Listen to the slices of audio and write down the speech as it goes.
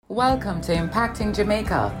Welcome to Impacting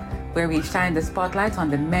Jamaica, where we shine the spotlight on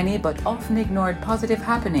the many but often ignored positive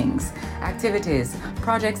happenings, activities,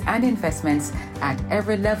 projects and investments at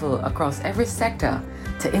every level across every sector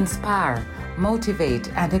to inspire,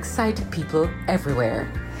 motivate and excite people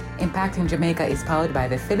everywhere. Impacting Jamaica is powered by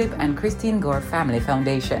the Philip and Christine Gore Family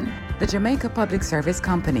Foundation, the Jamaica Public Service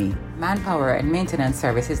Company, Manpower and Maintenance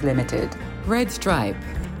Services Limited, Red Stripe,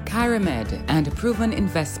 Caramed and Proven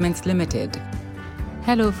Investments Limited.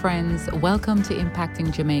 Hello friends, welcome to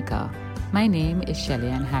Impacting Jamaica. My name is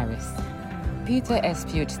Shelly-Ann Harris. Peter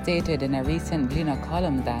Espute stated in a recent Gleaner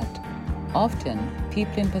column that often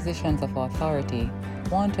people in positions of authority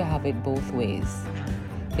want to have it both ways.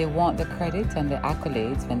 They want the credit and the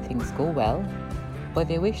accolades when things go well, but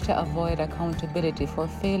they wish to avoid accountability for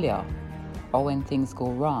failure or when things go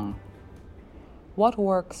wrong. What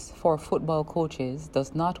works for football coaches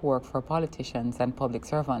does not work for politicians and public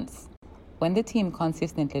servants. When the team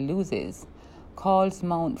consistently loses, calls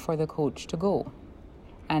mount for the coach to go,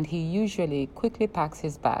 and he usually quickly packs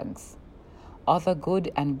his bags. Other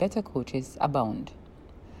good and better coaches abound.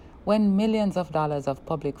 When millions of dollars of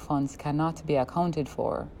public funds cannot be accounted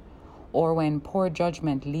for, or when poor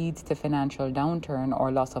judgment leads to financial downturn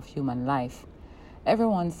or loss of human life,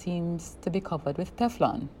 everyone seems to be covered with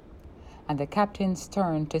Teflon, and the captain's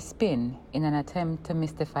turn to spin in an attempt to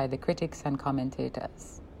mystify the critics and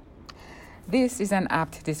commentators. This is an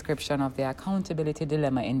apt description of the accountability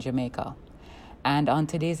dilemma in Jamaica. And on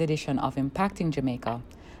today's edition of Impacting Jamaica,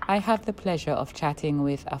 I have the pleasure of chatting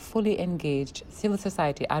with a fully engaged civil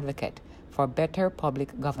society advocate for better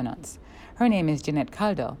public governance. Her name is Jeanette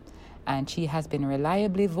Calder, and she has been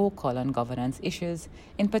reliably vocal on governance issues,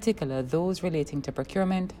 in particular those relating to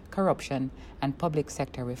procurement, corruption, and public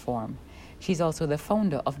sector reform. She's also the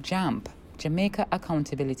founder of JAMP, Jamaica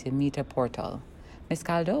Accountability Meter Portal. Ms.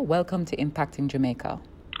 Calder, welcome to Impacting Jamaica.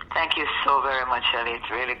 Thank you so very much, Shelly. It's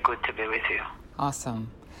really good to be with you. Awesome.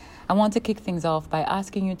 I want to kick things off by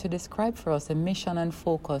asking you to describe for us the mission and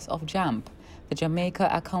focus of JAMP, the Jamaica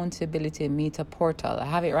Accountability Meter Portal. I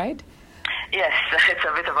have it right? Yes, it's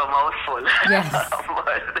a bit of a mouthful. Yes.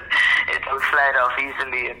 But it will slide off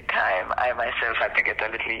easily in time. I myself had to get a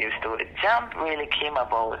little used to it. JAMP really came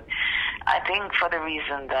about, I think, for the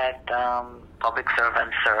reason that public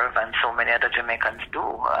servants serve, and so many other Jamaicans do.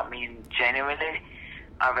 I mean, genuinely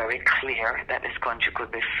are very clear that this country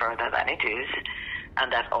could be further than it is,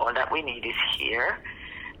 and that all that we need is here.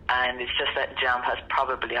 And it's just that JAMP has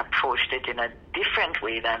probably approached it in a different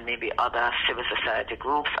way than maybe other civil society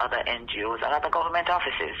groups, other NGOs, and other government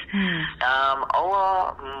offices.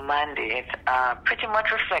 Our mandate pretty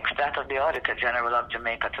much reflects that of the Auditor General of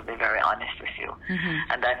Jamaica, to be very honest with you.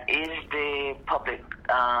 And that is the public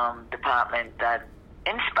department that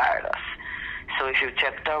inspired us. So if you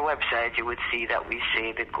checked our website, you would see that we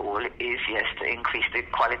say the goal is, yes, to increase the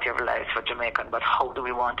quality of life for Jamaicans. But how do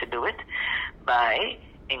we want to do it? By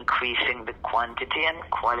increasing the quantity and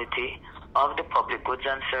quality of the public goods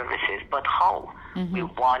and services. But how? We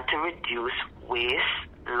want to reduce waste,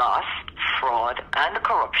 loss, fraud, and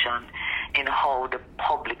corruption in how the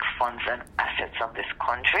public funds and assets of this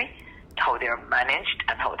country, how they're managed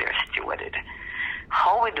and how they're stewarded.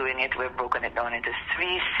 How we're doing it, we've broken it down into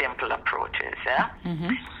three simple approaches. Yeah?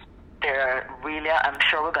 There are really, I'm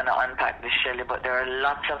sure we're going to unpack this, Shelley, but there are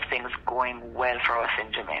lots of things going well for us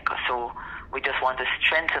in Jamaica. So we just want to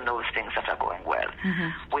strengthen those things that are going well.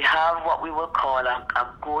 We have what we will call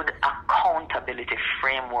a good accountability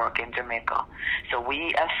framework in Jamaica. So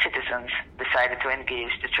we as citizens decided to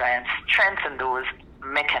engage to try and strengthen those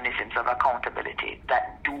mechanisms of accountability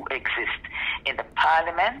that do exist in the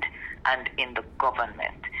parliament and in the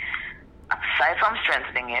government. Aside from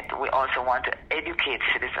strengthening it, we also want to educate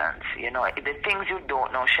citizens. You know, the things you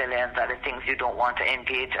don't know, Shelly-Ann, are the things you don't want to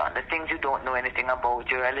engage on. The things you don't know anything about,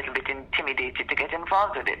 you're a little bit intimidated to get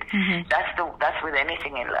involved with it. That's with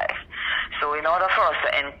anything in life. So in order for us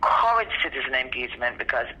to encourage citizen engagement,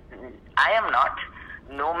 because I am not,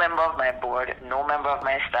 no member of my board, no member of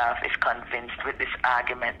my staff is convinced with this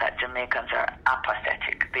argument that Jamaicans are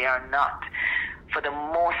apathetic. They are not. For the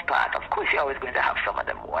most part, of course you're always going to have some of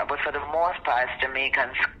them more, but for the most part,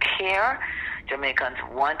 Jamaicans care. Jamaicans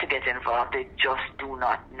want to get involved. They just do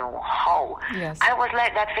not know how. Yes. I was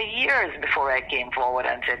like that for years before I came forward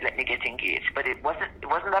and said, let me get engaged. But it wasn't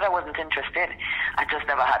that I wasn't interested. I just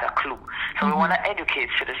never had a clue. So we want to educate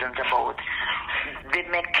citizens about the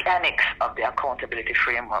mechanics of the accountability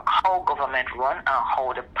framework, how government run and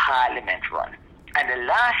how the parliament run. And the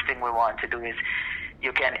last thing we want to do is,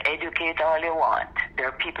 you can educate all you want. There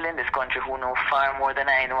are people in this country who know far more than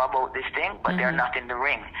I know about this thing, but they're not in the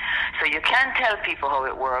ring. So you can't tell people how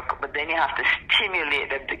it works, but then you have to stimulate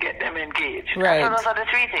them to get them engaged. Right. So those are the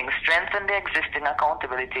three things. Strengthen the existing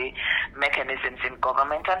accountability mechanisms in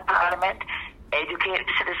government and parliament. Educate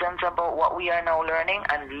citizens about what we are now learning.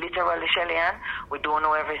 And literally, Shelly-Ann, we don't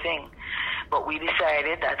know everything. But we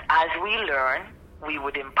decided that as we learn, we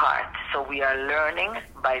would impart. So we are learning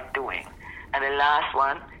by doing. And the last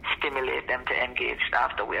one, stimulate them to engage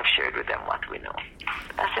after we have shared with them what we know.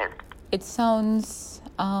 That's it. It sounds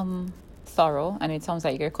thorough, and it sounds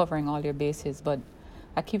like you're covering all your bases, but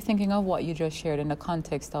I keep thinking of what you just shared in the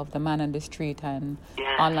context of the man on the street and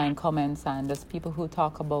online comments, and there's people who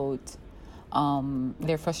talk about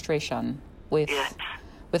their frustration with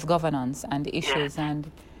governance and issues.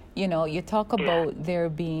 And, you know, you talk about there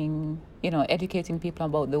being, you know, educating people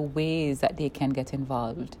about the ways that they can get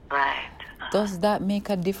involved. Right. Does that make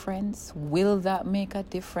a difference? Will that make a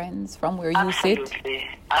difference from where you sit?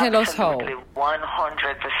 Tell us how. 100%,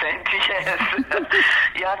 yes.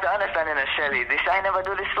 You have to understand, Shelly, this, I never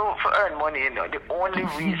do this for earn money, The only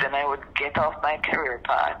reason I would get off my career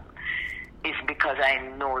path is because I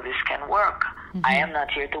know this can work. I am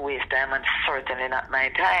not here to waste time, and certainly not my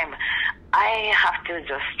time. I have to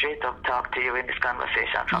just straight up talk to you in this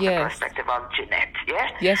conversation from the perspective of Jeanette, yes?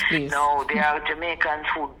 Yes, please. No, there are Jamaicans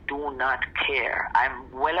who do not care. I'm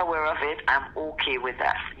well aware of it. I'm okay with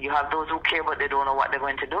that. You have those who care, but they don't know what they're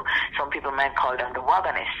going to do. Some people might call them the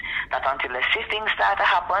wagonists, that until the things start to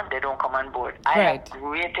happen, they don't come on board. I have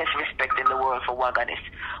greatest respect in the world for wagonists.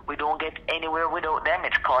 We don't get anywhere without them.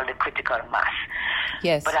 It's called the critical mass.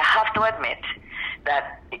 Yes. But I have to admit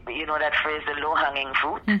that, you know that phrase, the low-hanging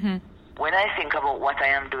fruit? When I think about what I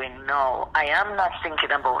am doing now, I am not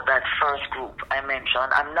thinking about that first group I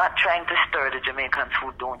mentioned. I'm not trying to stir the Jamaicans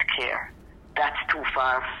who don't care. That's too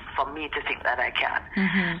far for me to think that I can.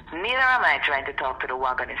 Neither am I trying to talk to the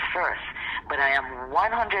wagonists first, but I am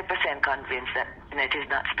 100% convinced that it is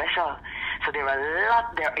not special. So there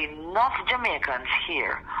are enough Jamaicans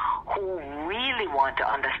here who really want to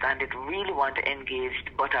understand it, really want to engage,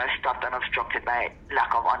 but are stopped and obstructed by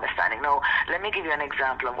lack of understanding. Now, let me give you an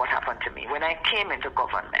example of what happened to me. When I came into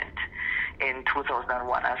government in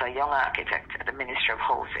 2001 as a young architect at the Ministry of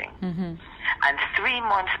Housing, and 3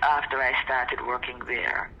 months after I started working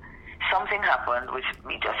there, something happened which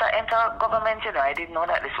me just enter government, I didn't know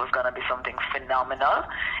that this was going to be something phenomenal.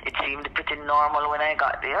 It seemed pretty normal when I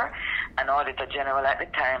got there. An Auditor General at the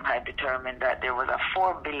time had determined that there was a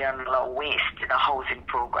 $4 billion waste in a housing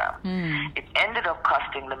program. It ended up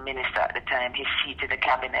costing the minister at the time his seat in the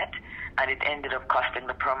cabinet, and it ended up costing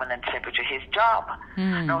the permanent secretary his job.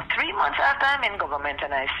 Now, 3 months after I'm in government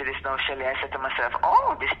and I see this now, Shelly, I said to myself,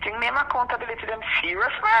 this thing name accountability, them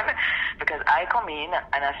serious, man. Because I come in,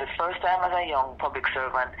 and as the first time as a young public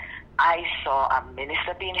servant, I saw a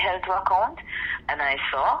minister being held to account, and I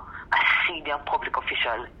saw a senior public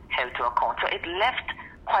official held to account. So it left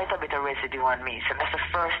quite a bit of residue on me. So that's the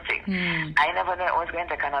first thing. I never knew it was going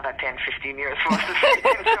to take another 10, 15 years for us to see it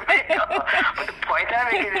in Jamaica. But the point I'm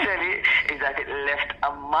making, Shelly, is that it left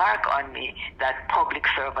a mark on me that public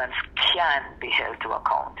servants can be held to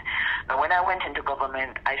account. Now, when I went into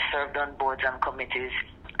government, I served on boards and committees.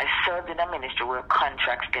 I served in a ministry where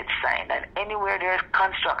contracts get signed. And anywhere there's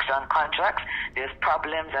construction contracts, there's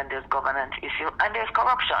problems and there's governance issues and there's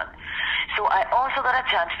corruption. So I also got a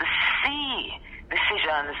chance to see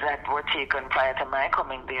decisions that were taken prior to my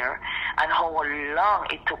coming there and how long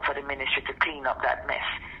it took for the ministry to clean up that mess.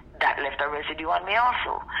 That left a residue on me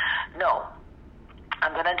also. No,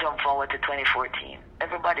 I'm going to jump forward to 2014.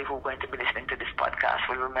 Everybody who's going to be listening to this podcast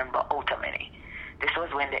will remember Otamini. This was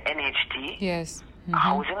when the NHT,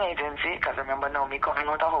 housing agency, because remember now me coming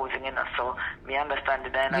out of housing, so me understand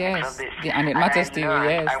the dynamics of this. And it matters to you,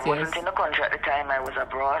 yes. I wasn't in the country at the time. I was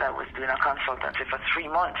abroad. I was doing a consultancy for 3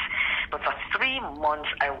 months. But for 3 months,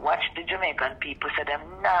 I watched the Jamaican people say them,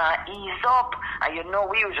 ease up. And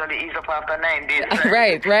we usually ease up after 9 days.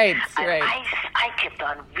 Right? right. I kept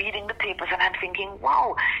on reading the papers and I'm thinking,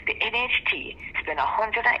 wow, the NHT spent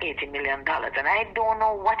 $180 million. And I don't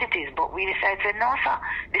know what it is, but we decided, no, sir,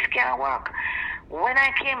 this can't work. When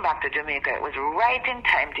I came back to Jamaica, it was right in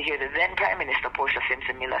time to hear the then Prime Minister Portia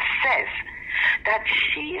Simpson Miller says that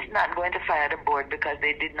she is not going to fire the board because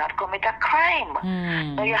they did not commit a crime.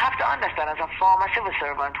 Now you have to understand, as a former civil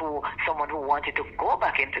servant, someone who wanted to go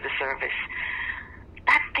back into the service,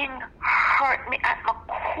 that thing hurt me at my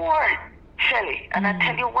core, Shelly, and I'll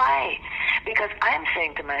tell you why. Because I'm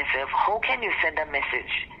saying to myself, how can you send a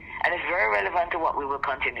message? And it's very relevant to what we will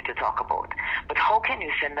continue to talk about. But how how can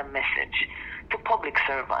you send a message to public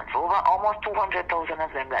servants, over almost 200,000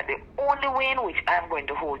 of them, that the only way in which I'm going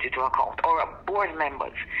to hold you to account, or board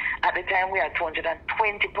members, at the time we had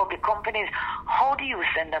 220 public companies, how do you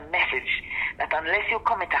send a message that unless you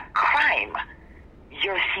commit a crime,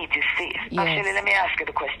 your seat is safe? Yes. Actually, let me ask you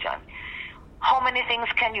the question. How many things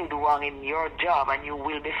can you do wrong in your job and you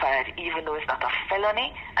will be fired, even though it's not a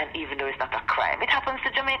felony and even though it's not a crime? It happens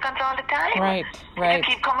to Jamaicans all the time. Right. If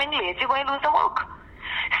you keep coming late, you're going to lose the work.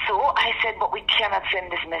 So I said, but we cannot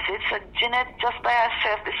send this message. So Jeanette, just by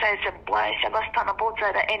herself, decided, boy, she's going to stand up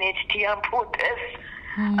outside the NHT and protest.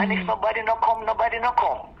 And if nobody no come, nobody no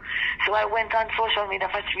come. So I went on social media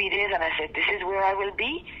for 3 days and I said, this is where I will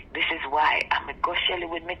be. This is why I'm a go Shelly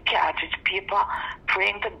with my cartridge paper,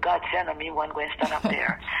 praying to God, say, no, me one going to stand up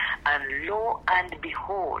there. And lo and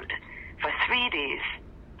behold, for 3 days,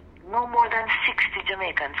 no more than 60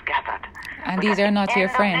 Jamaicans gathered. And but these are not your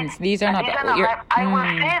friends. These are not your... I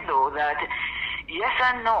will say, though, that yes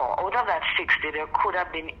and no. Out of that 60, there could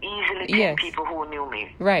have been easily 10 people who knew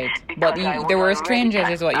me. Right. But there were strangers,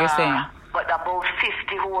 is what you're saying. But about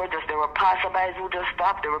 50 who were just, there were passerbys who just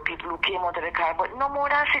stopped. There were people who came out of the car, but no more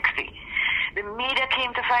than 60. The media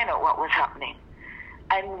came to find out what was happening.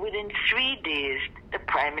 And within 3 days, the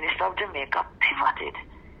Prime Minister of Jamaica pivoted.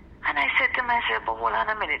 And I said to myself, but hold on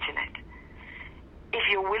a minute, Jeanette. If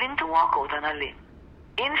you're willing to walk out on a limb,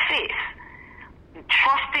 in faith,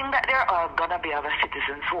 trusting that there are going to be other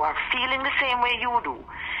citizens who are feeling the same way you do,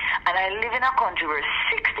 and I live in a country where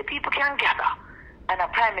 60 people can gather, and a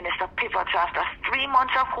Prime Minister pivots after 3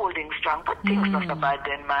 months of holding strong, but things not so bad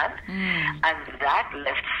then, man. And that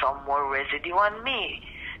left some more residue on me.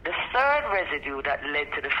 The third residue that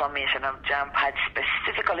led to the formation of JAMP had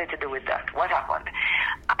specifically to do with that. What happened?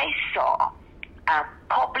 I saw a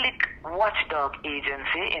public watchdog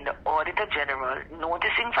agency in the Auditor General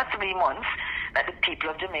noticing for 3 months that the people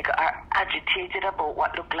of Jamaica are agitated about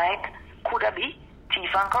what look like, could it be, thief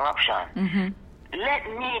and corruption. Let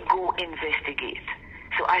me go investigate.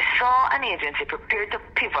 So I saw an agency prepared to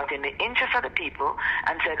pivot in the interest of the people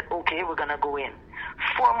and said, okay, we're going to go in.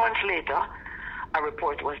 4 months later, a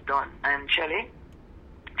report was done. And Shelly,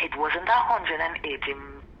 it wasn't $180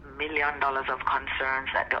 million of concerns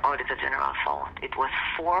that the Auditor General found. It was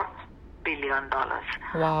 $4 billion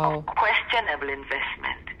of questionable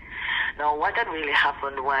investment. Now, what had really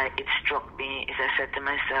happened, why it struck me, is I said to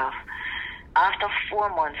myself, after 4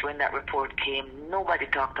 months when that report came, nobody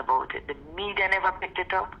talked about it. The media never picked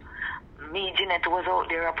it up. Me, Jeanette, was out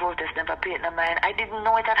there, a protest, never paid no mind. I didn't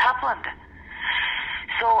know it had happened.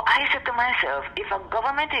 So I said to myself, if a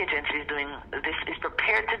government agency is doing this, is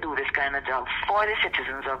prepared to do this kind of job for the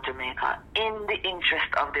citizens of Jamaica in the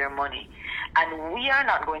interest of their money, and we are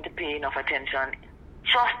not going to pay enough attention,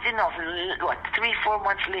 just enough, 3-4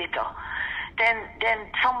 months later, then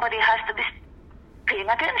somebody has to be paying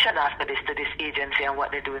attention after this to this agency and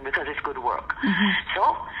what they're doing, because it's good work.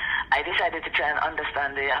 So I decided to try and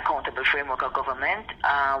understand the accountable framework of government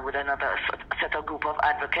with another set of group of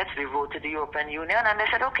advocates. We wrote to the European Union and they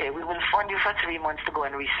said, okay, we will fund you for 3 months to go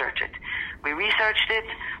and research it. We researched it.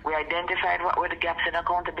 We identified what were the gaps in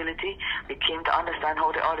accountability. We came to understand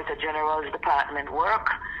how the Auditor General's department work.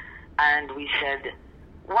 And we said,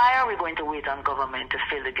 why are we going to wait on government to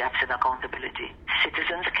fill the gaps in accountability?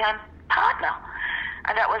 Citizens can partner.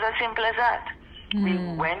 And that was as simple as that. We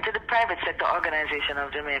went to the private sector organization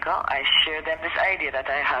of Jamaica. I shared them this idea that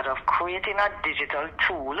I had of creating a digital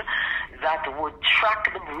tool that would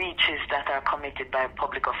track the breaches that are committed by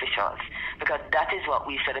public officials. Because that is what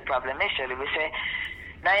we say the problem is, Shirley. We say,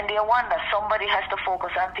 now in their wonder, somebody has to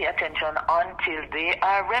focus and pay attention until they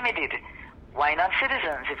are remedied. Why not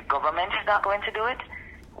citizens? If government is not going to do it,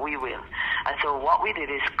 we will. And so what we did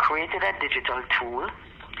is created a digital tool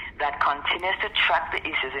that continues to track the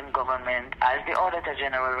issues in government as the Auditor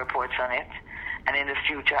General reports on it, and in the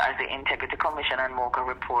future as the Integrity Commission and MOCA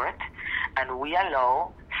report. And we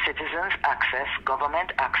allow citizens access,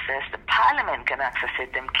 government access, the Parliament can access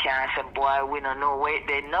it. Them can't say, boy, we don't know. Wait,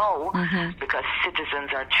 they know, because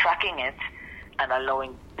citizens are tracking it and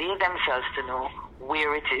allowing they themselves to know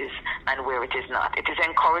where it is and where it is not. It is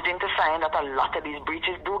encouraging to find that a lot of these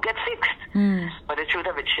breaches do get fixed. But the truth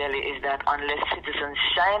of it, Shelley, is that unless citizens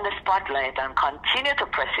shine the spotlight and continue to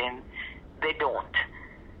press in, they don't.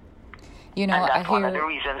 You know, and that's one of the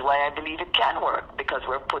reasons why I believe it can work, because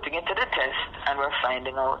we're putting it to the test and we're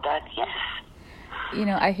finding out that, yes. You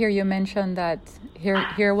know, I hear you mention that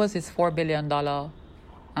here was this $4 billion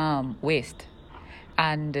waste,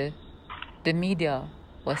 and the media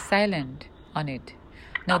was silent on it.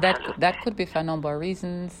 Now that could be for a number of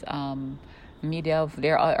reasons. media,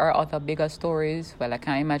 there are other bigger stories. Well, I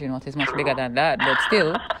can't imagine what is much bigger than that, but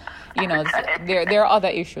still, there are other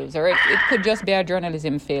issues, or it could just be a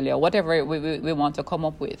journalism failure, whatever we want to come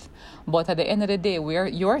up with. But at the end of the day,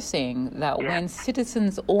 you're saying that when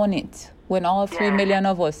citizens own it, when all 3 million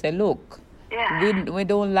of us say, look, we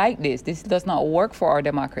don't like this does not work for our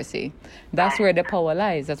democracy, that's where the power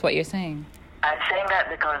lies. That's what you're saying. I'm saying that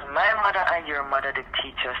because my mother and your mother did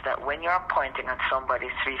teach us that when you're pointing at somebody,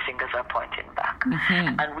 3 fingers are pointing back.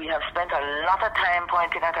 And we have spent a lot of time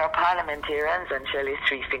pointing at our parliamentarians, and Shelly's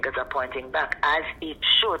 3 fingers are pointing back, as it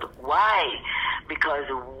should. Why? Because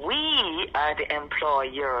we are the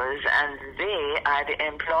employers and they are the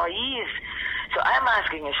employees. So I'm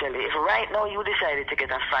asking you, Shelly, if right now you decided to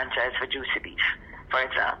get a franchise for juicy beef, for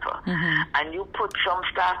example, and you put some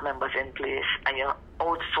staff members in place and you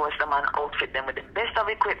outsource them and outfit them with the best of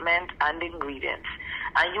equipment and ingredients,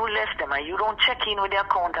 and you left them and you don't check in with the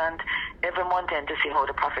accountant every month end to see how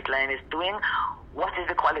the profit line is doing, what is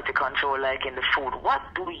the quality control like in the food? What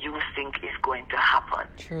do you think is going to happen?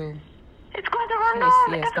 True. It's going to run down.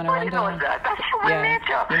 Yes, Everybody knows that. That's human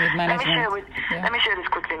nature. You need management. Let me share this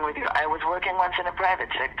quick thing with you. I was working once in the private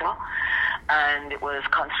sector, and it was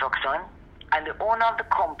construction, and the owner of the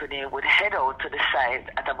company would head out to the site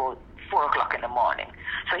at about 4 o'clock in the morning.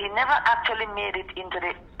 So he never actually made it into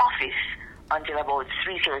the office until about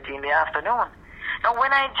 3:30 in the afternoon. Now,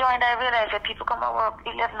 when I joined, I realized that people come to work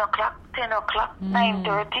 11 o'clock, 10 o'clock,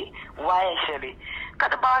 9:30. Why, Shelly?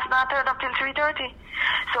 Because the boss not turned up till 3:30.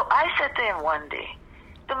 So I said to him one day,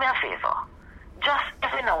 do me a favor, just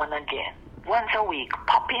every now and again, once a week,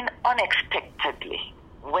 pop in unexpectedly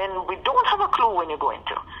when we don't have a clue when you're going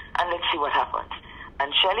to, and let's see what happens.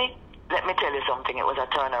 And Shelly, let me tell you something, it was a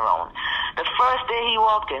turnaround. The first day he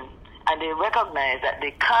walked in, and they recognized that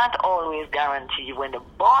they can't always guarantee when the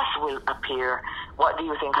boss will appear. What do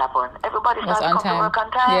you think happened? Everybody starts to come to work on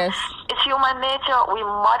time. Yes. It's human nature. We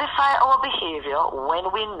modify our behavior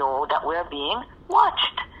when we know that we're being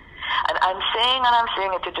watched. And I'm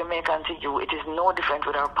saying it to Jamaica and to you, it is no different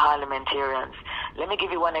with our parliamentarians. Let me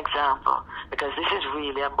give you one example, because this is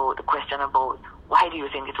really about the question about why do you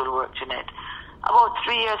think it will work, Jeanette? About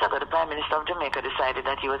 3 years ago, the Prime Minister of Jamaica decided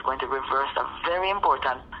that he was going to reverse a very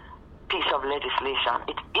important piece of legislation.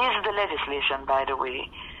 It is the legislation, by the way,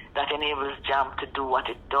 that enables JAMP to do what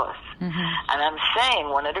it does. And I'm saying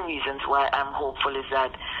one of the reasons why I'm hopeful is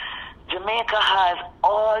that Jamaica has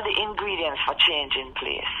all the ingredients for change in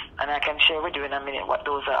place. And I can share with you in a minute what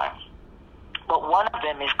those are. But one of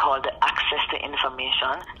them is called the Access to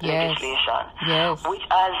Information legislation, which,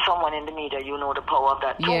 as someone in the media, you know the power of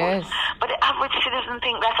that tool. But the average citizen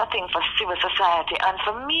think that's a thing for civil society and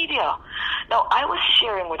for media. Now, I was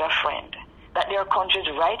sharing with a friend that there are countries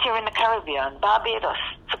right here in the Caribbean, Barbados,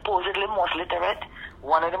 supposedly most literate,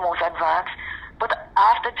 one of the most advanced. But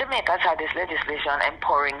after Jamaica has had this legislation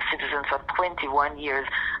empowering citizens for 21 years,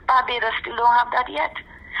 Barbados still don't have that yet.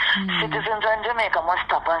 Citizens in Jamaica must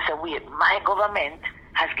stop and say, wait, my government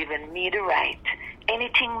has given me the right.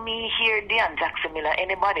 Anything me hear, Dion Jackson Miller,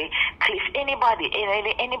 anybody, Cliff,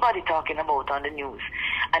 anybody talking about on the news,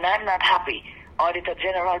 and I'm not happy. Auditor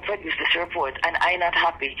General produced this report, and I'm not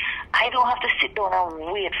happy. I don't have to sit down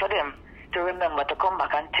and wait for them to remember to come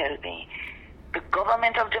back and tell me. The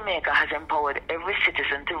government of Jamaica has empowered every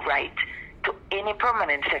citizen to write to any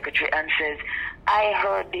permanent secretary and says, I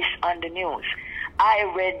heard this on the news.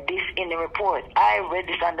 I read this in the report. I read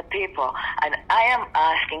this on the paper. And I am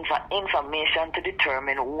asking for information to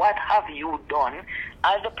determine what have you done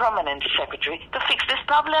as the permanent secretary to fix this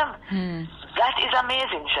problem. That is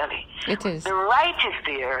amazing, Shelly. It is. The right is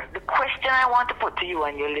there. The question I want to put to you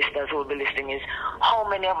and your listeners who will be listening is, how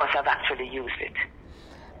many of us have actually used it?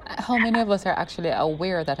 How many of us are actually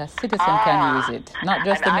aware that a citizen can use it, not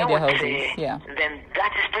just the media houses? Then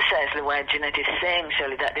that is precisely why Jeanette is saying,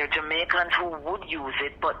 Shelly, that there are Jamaicans who would use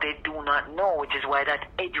it, but they do not know, which is why that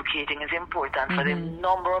educating is important for the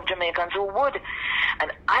number of Jamaicans who would.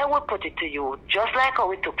 And I would put it to you, just like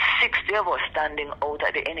how it took 60 of us standing out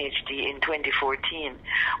at the NHD in 2014,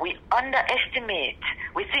 we underestimate.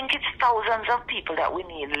 We think it's thousands of people that we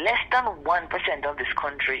need. Less than 1% of this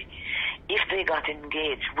country, if they got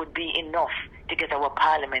engaged, would be enough to get our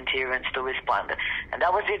parliamentarians to respond. And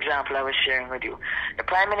that was the example I was sharing with you. The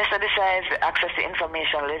Prime Minister decides the Access to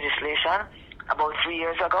Information legislation about 3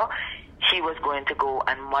 years ago. He was going to go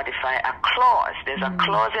and modify a clause. There's a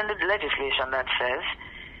clause in the legislation that says,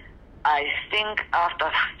 I think after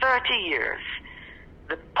 30 years,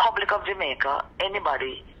 the public of Jamaica,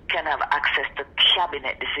 anybody can have access to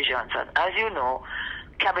cabinet decisions. And as you know,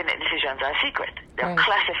 cabinet decisions are secret. They're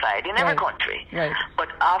classified in every country. Right. But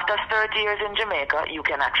after 30 years in Jamaica, you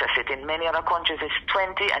can access it. In many other countries, it's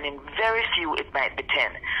 20, and in very few, it might be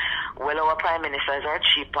 10. Well, our Prime Minister, as our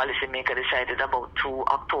chief policymaker, decided about 2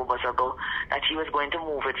 Octobers ago that he was going to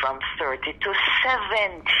move it from 30 to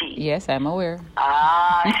 70. Yes, I'm aware.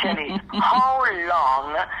 Shelly, how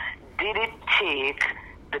long did it take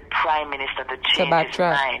the Prime Minister to change his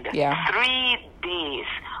mind? Yeah. 3 days.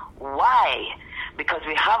 Why? Because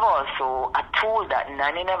we have also a tool that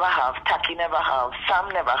Nani never have, Taki never have, Sam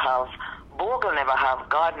never have, Bogle never have,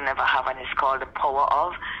 God never have, and it's called the power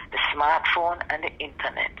of the smartphone and the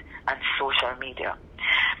internet and social media.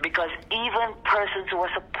 Because even persons who were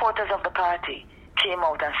supporters of the party came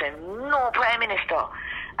out and said, no Prime Minister.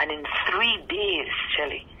 And in 3 days,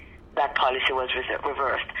 Shelly, that policy was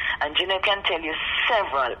reversed. And Jeanette can tell you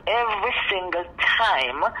several, every single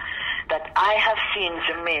time that I have seen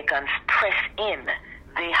Jamaicans press in,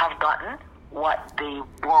 they have gotten what they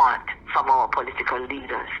want from our political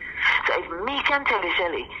leaders. So if me can tell you,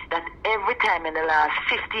 Shelly, that every time in the last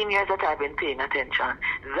 15 years that I've been paying attention,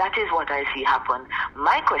 that is what I see happen.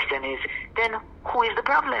 My question is, then who is the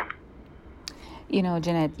problem? You know,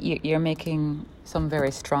 Jeanette, you're making some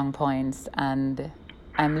very strong points, and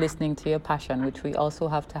I'm listening to your passion, which we also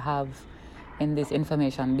have to have in this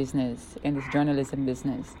information business, in this journalism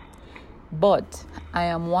business. But I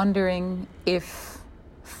am wondering if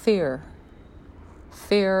fear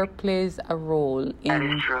plays a role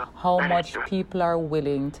in how much people are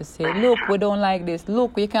willing to say, look, we don't like this.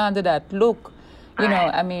 Look, you can't do that. Look, you know,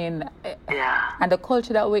 I mean, and the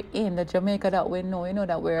culture that we're in, the Jamaica that we know, you know,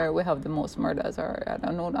 that we have the most murders, or I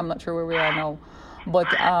don't know, I'm not sure where we are now. But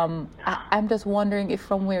I'm just wondering if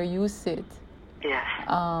from where you sit,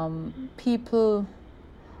 people,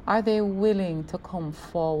 are they willing to come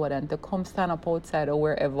forward and to come stand up outside or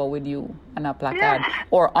wherever with you and a placard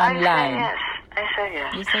or online? I say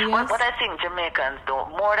yes. You say yes? What I think Jamaicans do,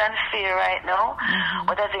 more than fear right now,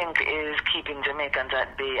 what I think is keeping Jamaicans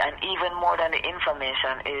at bay, and even more than the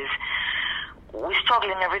information, is we're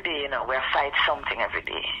struggling every day, you know, we're fighting something every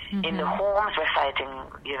day. In the homes, we're fighting,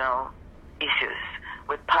 you know, issues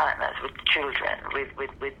with partners, with children, with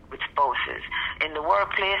spouses. In the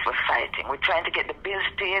workplace, we're fighting. We're trying to get the bills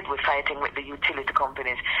paid. We're fighting with the utility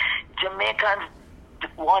companies. Jamaicans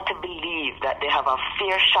want to believe that they have a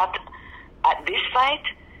fair shot at this fight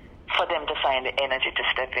for them to find the energy to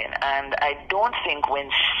step in. And I don't think when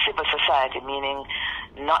civil society, meaning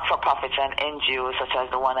not-for-profits and NGOs such as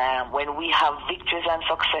the one I am, when we have victories and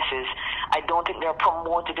successes, I don't think they're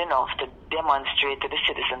promoted enough to demonstrate to the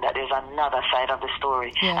citizen that there's another side of the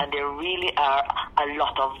story. And there really are a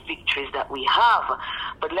lot of victories that we have.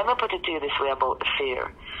 But let me put it to you this way about the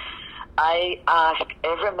fear. I ask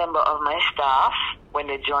every member of my staff when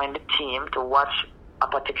they join the team to watch a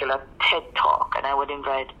particular TED Talk, and I would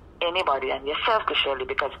invite anybody, and yourself, Shirley,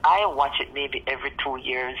 because I watch it maybe every 2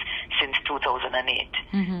 years since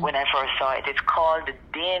 2008 when I first saw it. It's called The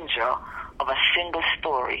Danger of a Single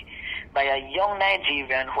Story by a young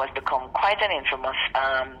Nigerian who has become quite an infamous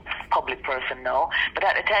public person now, but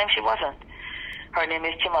at the time she wasn't. Her name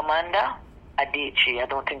is Chimamanda Adichie. I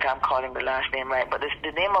don't think I'm calling the last name right, but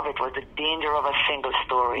the name of it was The Danger of a Single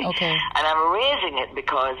Story. Okay. And I'm raising it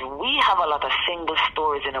because we have a lot of single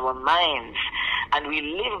stories in our minds, and we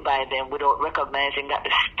live by them without recognizing that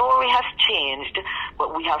the story has changed,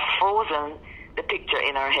 but we have frozen the picture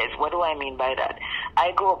in our heads. What do I mean by that?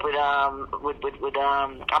 I grew up with I'm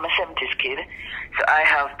a 70s kid, so I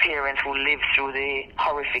have parents who lived through the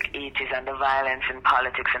horrific 80s and the violence in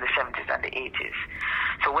politics in the 70s and the 80s.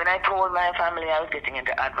 So when I told my family I was getting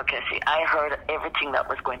into advocacy, I heard everything that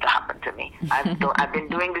was going to happen to me. I've been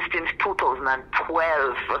doing this since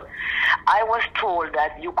 2012. I was told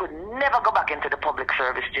that you could never go back into the public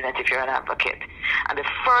service, Jeanette, if you're an advocate. And the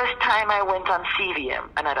first time I went on CVM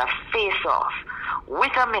and had a face-off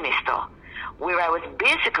with a minister where I was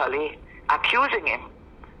basically accusing him.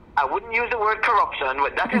 I wouldn't use the word corruption,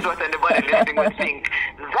 but that is what anybody listening would think.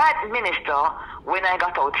 That minister, when I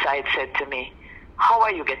got outside, said to me, "How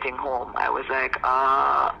are you getting home?" I was like,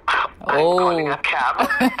 I'm calling a cab.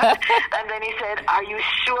 And then he said, "Are you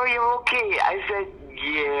sure you're okay?" I said,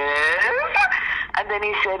 "Yes." And then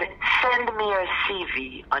he said, "Send me your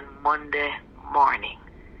CV on Monday morning."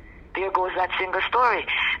 There goes that single story.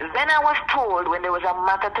 Then I was told when there was a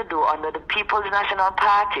matter to do under the People's National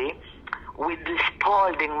Party with the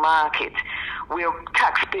Spalding market, where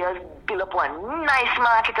taxpayers build up one nice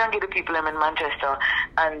market and give the people them in Manchester.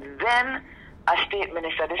 And then a state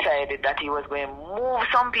minister decided that he was going to move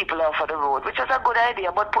some people off of the road, which was a good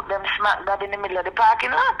idea, but put them smack dab in the middle of the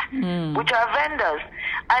parking lot, which are vendors.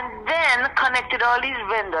 and then connected all these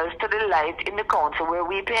vendors to the light in the council where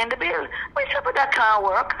we paying the bill. We said, but that can't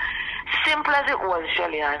work. Simple as it was,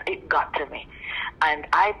 Shelly-Ann, it got to me. And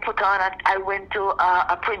I went to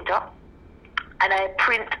a printer, and I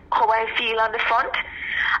print how I feel on the front,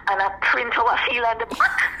 and I print how I feel on the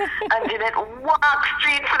back, and Jeanette walked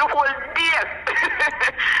straight for the whole day.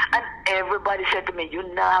 And everybody said to me, you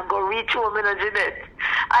not go reach home, Jeanette.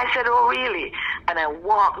 I said, oh, really? And I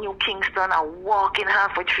walked New Kingston, I walked in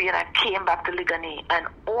halfway tree, and I came back to Ligani, and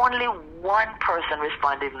only one person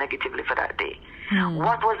responded negatively for that day.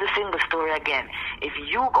 What was the single story again? If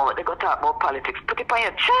you go out there go talk about politics, put it on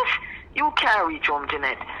your chest, you can't reach home,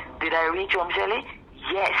 Jeanette. Did I reach home, Shelly?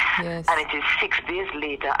 Yes. And it is 6 days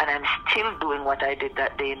later, and I'm still doing what I did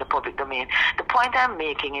that day in the public domain. The point I'm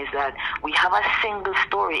making is that we have a single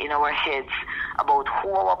story in our heads about who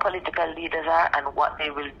our political leaders are and what they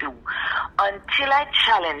will do. Until I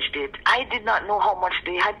challenged it, I did not know how much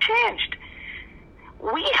they had changed.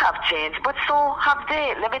 We have changed, but so have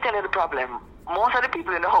they. Let me tell you the problem. Most of the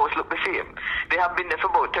people in the house look the same. They have been there for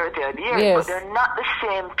about 30 odd years, but they're not the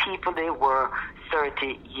same people they were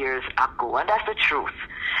 30 years ago. And that's the truth.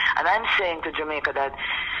 And I'm saying to Jamaica that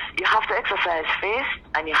you have to exercise faith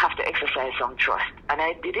and you have to exercise some trust. And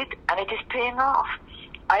I did it, and it is paying off.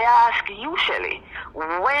 I ask you, Shelly,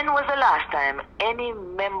 when was the last time any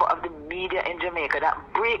member of the media in Jamaica that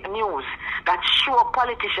break news, that show up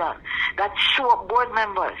politicians, that show up board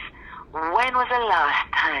members, when was the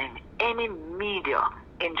last time any media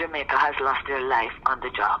in Jamaica has lost their life on the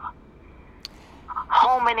job?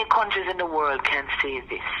 How many countries in the world can say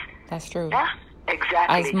this? That's true. Yeah,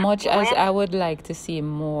 exactly. As much as I would like to see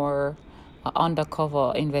more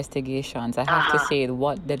undercover investigations, I have to say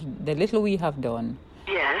what the little we have done,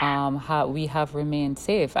 we have remained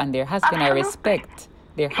safe, and there has been a respect.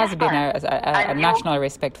 There has been a national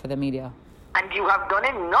respect for the media. And you have done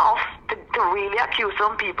enough to really accuse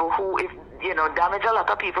some people who, damage a lot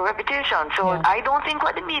of people's reputation. So I don't think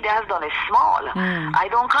what the media has done is small. I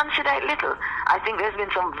don't consider it little. I think there's been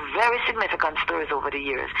some very significant stories over the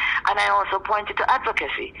years. And I also pointed to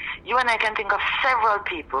advocacy. You and I can think of several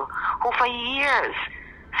people who for years,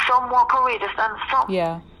 some more courageous than some.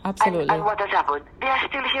 Yeah, absolutely. And what has happened? They are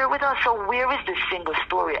still here with us. So where is this single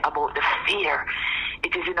story about the fear?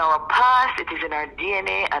 It is in our past, it is in our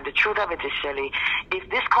DNA, and the truth of it is, Shelly, if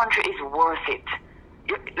this country is worth it,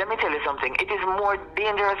 let me tell you something. It is more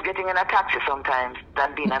dangerous getting in a taxi sometimes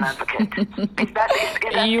than being an advocate.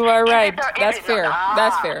 You are right. That's fair.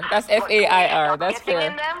 That's fair. That's FAIR. That's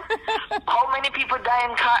fair. How many people die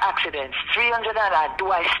in car accidents? 300 and that.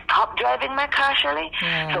 Do I stop driving my car, Shelly?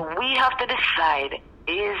 Yeah. So we have to decide,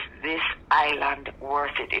 is this island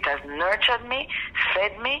worth it? It has nurtured me,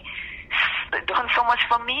 fed me, done so much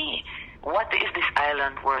for me. What is this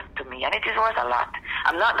island worth to me? And it is worth a lot.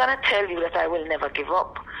 I'm not going to tell you that I will never give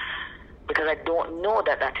up, because I don't know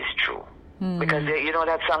that that is true. Because you know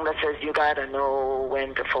that song that says you got to know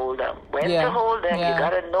when to fold them, when to hold them. You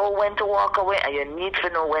got to know when to walk away, and you need to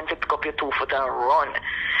know when to pick up your 2 foot and run.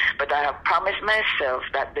 But I have promised myself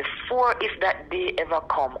that before, if that day ever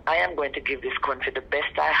come, I am going to give this country the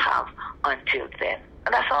best I have until then.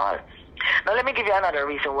 And that's all. Now, let me give you another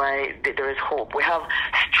reason why there is hope. We have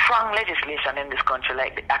strong legislation in this country,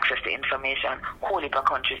 like the access to information. Whole heap of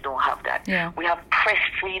countries don't have that. Yeah. We have press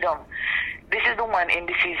freedom. This is the one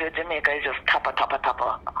indices where Jamaica is just topper.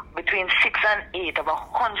 Between 6 and 8 of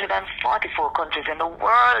 144 countries in the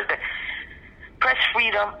world. Press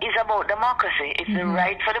freedom is about democracy. It's the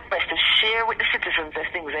right for the press to share with the citizens the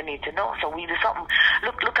things they need to know. So we do something.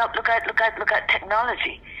 Look at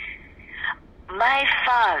technology. My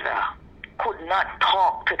father could not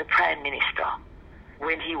talk to the Prime Minister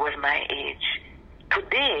when he was my age.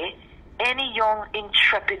 Today, any young,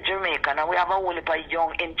 intrepid Jamaican, and we have a whole heap of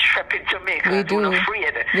young, intrepid Jamaicans who are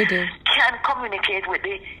afraid, can communicate with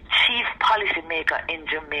the chief policy maker in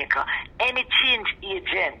Jamaica. Any change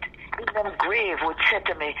agent, even grave, would say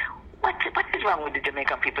to me, what is wrong with the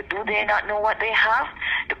Jamaican people? Do they not know what they have?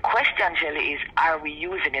 The question, Shelly, is, are we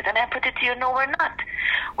using it? And I put it to you, no, we're not.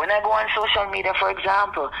 When I go on social media, for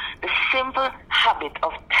example, the simple habit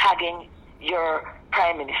of tagging your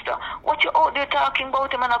Prime Minister. What you out there talking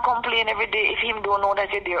about him and I complain every day if him don't know that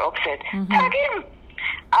you're there upset. Tag him.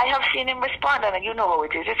 I have seen him respond, and you know how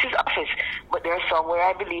it is. It's his office. But there are some where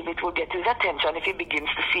I believe it will get his attention if he begins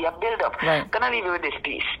to see a build-up. Right. I'm going to leave you with this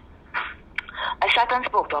piece. I sat and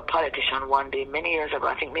spoke to a politician one day, many years ago,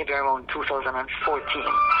 I think maybe around 2014.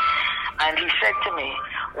 And he said to me,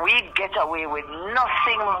 we get away with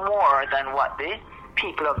nothing more than what the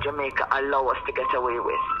people of Jamaica allow us to get away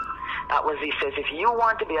with. That was, he says, if you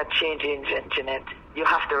want to be a change agent, Jeanette, You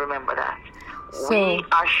have to remember that. So, we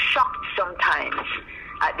are shocked sometimes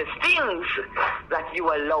at the things that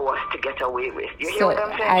you allow us to get away with. You hear what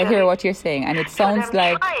I'm saying? I hear what you're saying, and it sounds so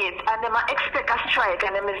like... try it, and they might expect a strike,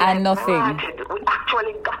 and they and nothing. We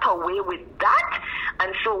actually got away with that,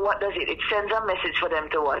 and so what does it? It sends a message for them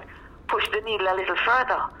to what? Push the needle a little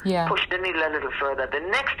further. Yeah. Push the needle a little further. The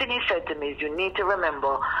next thing he said to me is, you need to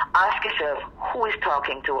remember, ask yourself, who is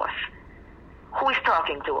talking to us? Who is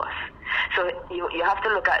talking to us? So you have to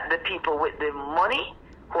look at the people with the money,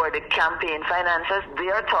 who are the campaign financiers. They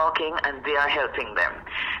are talking and they are helping them.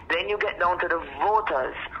 Then you get down to the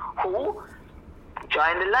voters who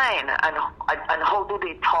join the line, and how do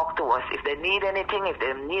they talk to us? If they need anything, if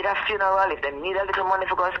they need a funeral, if they need a little money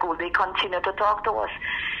for going to school, they continue to talk to us.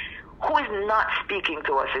 Who is not speaking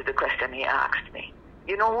to us is the question he asked me.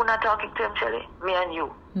 You know who not talking to him, Shelly? Me and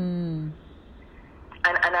you.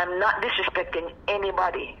 And I'm not disrespecting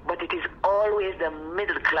anybody, but it is always the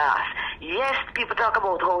middle class. Yes, people talk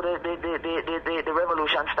about how the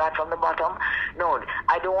revolution starts from the bottom. No,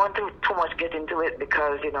 I don't want to too much get into it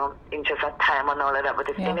because, interest of time and all of that. But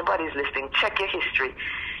if anybody's listening, check your history.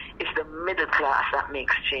 It's the middle class that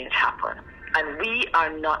makes change happen. And we are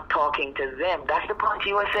not talking to them. That's the point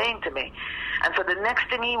you were saying to me. And so the next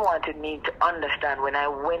thing he wanted me to understand when I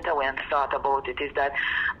went away and thought about it is that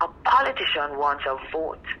a politician wants a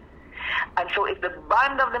vote. And so if the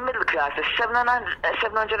band of the middle class, the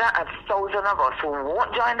 700,000 of us who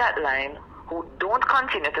won't join that line, who don't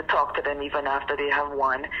continue to talk to them even after they have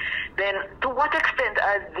won, then to what extent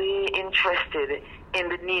are they interested in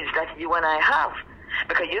the needs that you and I have?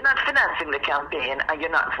 Because you're not financing the campaign and you're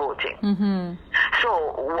not voting. So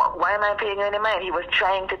why am I paying any mind? He was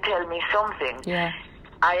trying to tell me something. Yeah.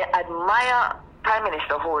 I admire Prime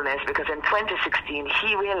Minister Holness because in 2016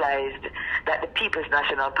 he realized that the People's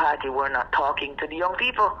National Party were not talking to the young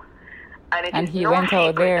people. And he went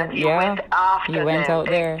out there. He went after he went them. out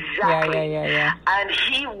there. Exactly. Yeah. And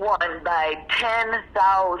he won by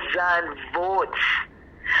 10,000 votes.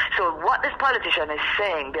 So what this politician is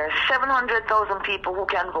saying, there are 700,000 people who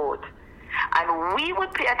can vote. And we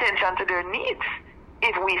would pay attention to their needs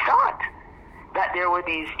if we thought that there were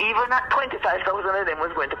these, even at 25,000 of them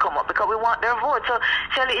was going to come up because we want their vote. So,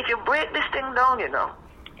 Shelly, if you break this thing down,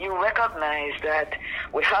 you recognize that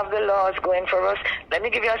we have the laws going for us. Let me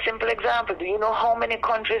give you a simple example. Do you know how many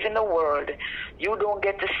countries in the world you don't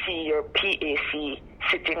get to see your PAC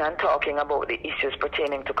sitting and talking about the issues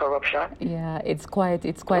pertaining to corruption? Yeah, it's quite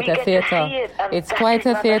a theater. It's quite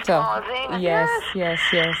a theater. Yes.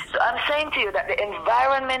 So I'm saying to you that the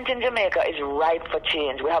environment in Jamaica is ripe for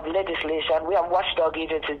change. We have legislation, we have watchdog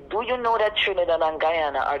agencies. Do you know that Trinidad and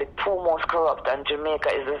Guyana are the two most corrupt and Jamaica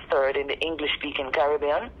is the third in the English-speaking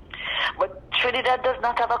Caribbean? But Trinidad does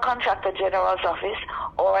not have a Contractor General's office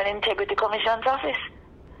or an Integrity Commission's office.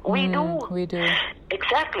 We do.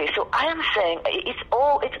 Exactly. So I am saying it's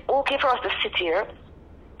okay for us to sit here,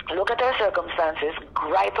 look at our circumstances,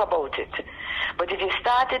 gripe about it. But if you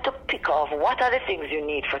started to pick off what are the things you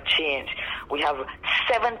need for change, we have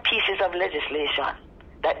 7 pieces of legislation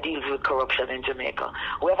that deals with corruption in Jamaica.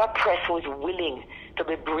 We have a press who is willing to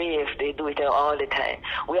be brave. They do it all the time.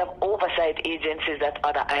 We have oversight agencies that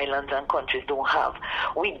other islands and countries don't have.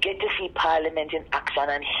 We get to see Parliament in action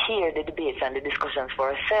and hear the debates and the discussions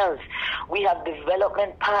for ourselves. We have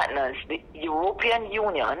development partners. The European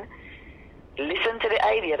Union listened to the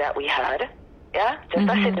idea that we had. Yeah, just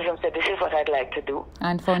a citizen said, this is what I'd like to do.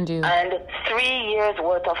 And fund you. And 3 years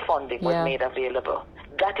worth of funding was made available.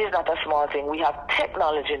 That is not a small thing. We have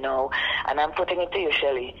technology now, and I'm putting it to you,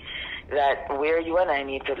 Shelly, that where you and I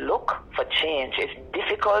need to look for change, it's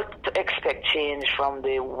difficult to expect change from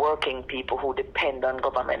the working people who depend on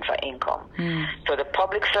government for income. So the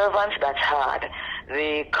public servants, that's hard.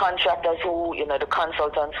 The contractors who, the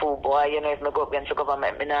consultants who, if I go against the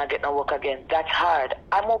government, I not get no work again, that's hard.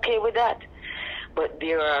 I'm okay with that. But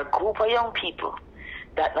there are a group of young people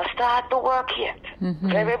that not start to work yet.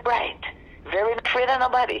 Very bright. Very afraid of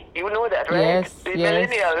nobody. You know that, right? Yes, the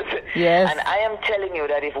millennials. Yes. And I am telling you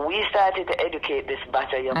that if we started to educate this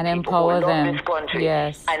batch of young and people empower who love them. this country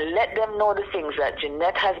and let them know the things that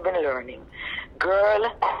Jeanette has been learning,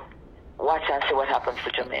 girl, watch and see what happens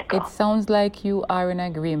to Jamaica. It sounds like you are in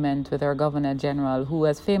agreement with our Governor General, who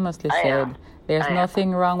has famously said there's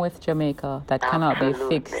nothing wrong with Jamaica that cannot be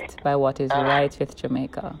fixed by what is right with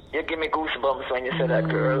Jamaica. You give me goosebumps when you say that,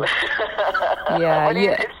 girl. But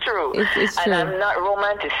it's true. It's true. And I'm not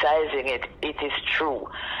romanticizing it. It is true.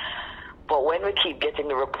 But when we keep getting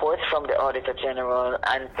the reports from the Auditor General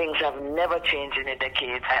and things have never changed in a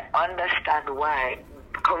decade, I understand why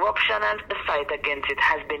corruption and the fight against it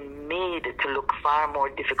has been made to look far more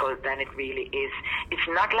difficult than it really is. It's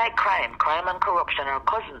not like crime. Crime and corruption are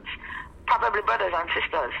cousins, probably brothers and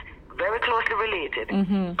sisters, very closely related.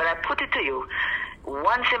 Mm-hmm. But I put it to you,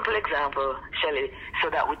 one simple example, Shelly, so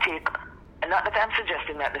that we take, not that I'm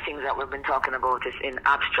suggesting that the things that we've been talking about is in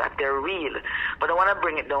abstract, they're real, but I want to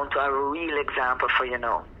bring it down to a real example for you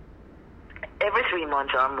now. Every 3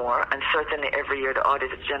 months or more, and certainly every year, the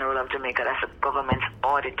Auditor General of Jamaica, that's the government's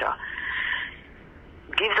auditor,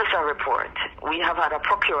 gives us a report. We have had a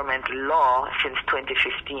procurement law since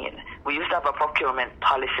 2015. We used to have a procurement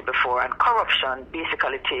policy before, and corruption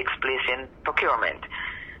basically takes place in procurement.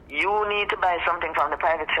 You need to buy something from the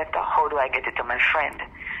private sector. How do I get it to my friend?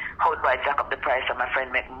 How do I jack up the price so my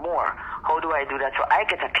friend make more? How do I do that so I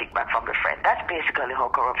get a kickback from the friend? That's basically how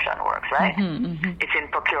corruption works, right? It's in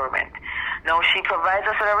procurement. Now, she provides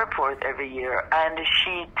us with a report every year, and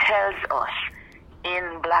she tells us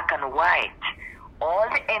in black and white all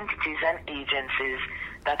the entities and agencies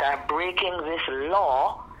that are breaking this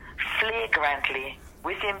law flagrantly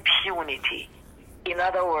with impunity. In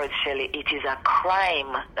other words, Shelly, it is a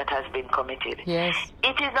crime that has been committed. Yes.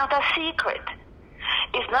 It is not a secret.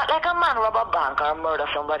 It's not like a man rob a bank or murder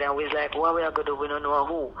somebody and we're like, what we are going to do, we don't know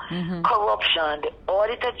who. Corruption, the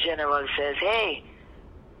Auditor General says, hey,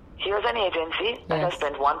 here's an agency that has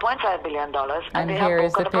spent $1.5 billion and they have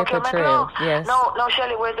broken the procurement law. Yes. No,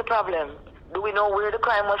 Shelly, where's the problem? Do we know where the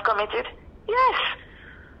crime was committed? Yes.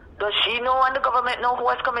 Does she know and the government know who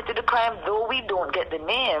has committed the crime? Though we don't get the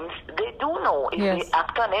names, they do know if we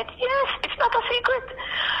act on it. Yes, it's not a secret.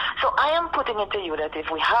 So I am putting it to you that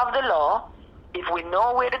if we have the law, if we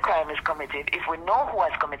know where the crime is committed, if we know who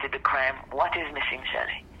has committed the crime, what is missing,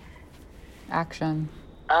 Shelly? Action.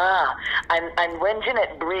 And when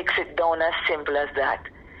Jeanette breaks it down as simple as that,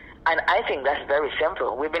 and I think that's very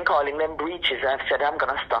simple. We've been calling them breaches. I've said I'm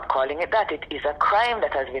going to stop calling it that. It is a crime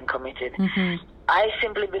that has been committed. I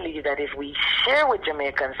simply believe that if we share with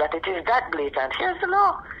Jamaicans that it is that blatant, here's the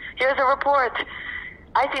law, here's the report,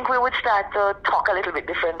 I think we would start to talk a little bit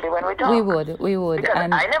differently when we talk. We would. Because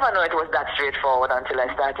And I never knew it was that straightforward until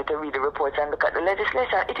I started to read the reports and look at the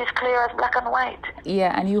legislation. It is clear as black and white.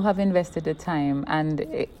 Yeah, and you have invested the time, and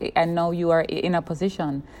now you are in a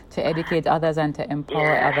position to educate others and to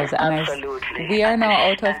empower others. And absolutely. We are now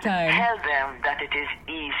out of time. Tell them that it is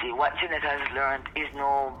easy. What Jeanette has learned is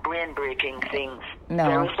no brain-breaking things. No.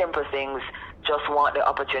 Very simple things. Just want the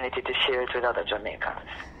opportunity to share it with other Jamaicans.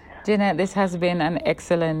 Jeanette, this has been an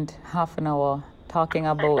excellent half an hour talking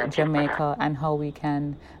about Jamaica and how we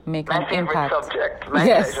can make an impact. My favorite subject. My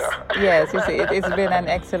pleasure. Yes, it's been an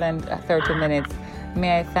excellent 30 minutes.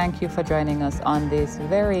 May I thank you for joining us on this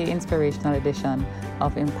very inspirational edition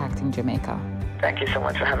of Impacting Jamaica. Thank you so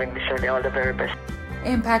much for having me, Shirley. All the very best.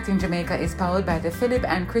 Impacting Jamaica is powered by the Philip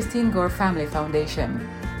and Christine Gore Family Foundation,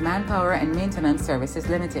 Manpower and Maintenance Services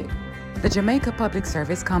Limited, the Jamaica Public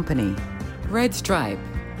Service Company, Red Stripe,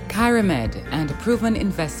 Caramed, and Proven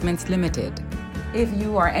Investments Limited. If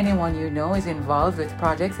you or anyone you know is involved with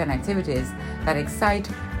projects and activities that excite,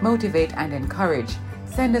 motivate, and encourage,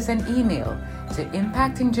 send us an email to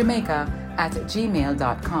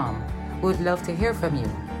impactingjamaica@gmail.com. We'd love to hear from you.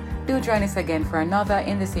 Do join us again for another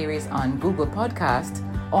in the series on Google Podcast,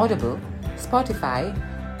 Audible, Spotify,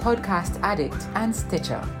 Podcast Addict, and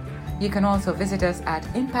Stitcher. You can also visit us at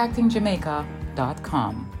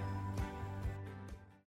impactingjamaica.com.